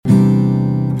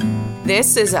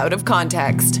This is Out of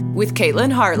Context with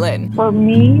Caitlin Hartland. For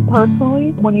me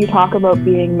personally, when you talk about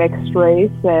being mixed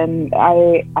race, and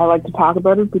I like to talk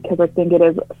about it because I think it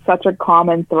is such a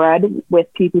common thread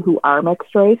with people who are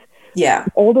mixed race. Yeah.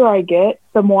 The older I get,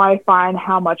 the more I find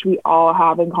how much we all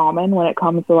have in common when it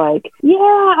comes to I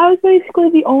was basically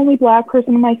the only Black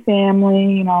person in my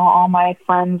family, all my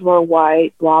friends were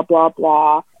white, blah, blah,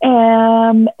 blah.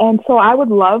 And so I would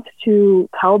love to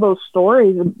tell those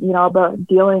stories, about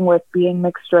dealing with being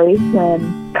mixed race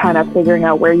and kind of figuring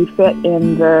out where you fit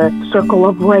in the circle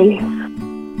of race.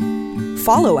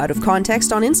 Follow Out of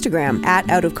Context on Instagram at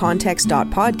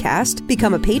outofcontext.podcast.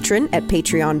 Become a patron at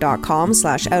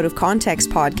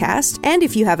patreon.com/outofcontextpodcast. And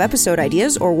if you have episode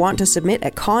ideas or want to submit a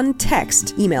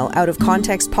context, email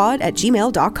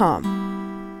outofcontextpod@gmail.com.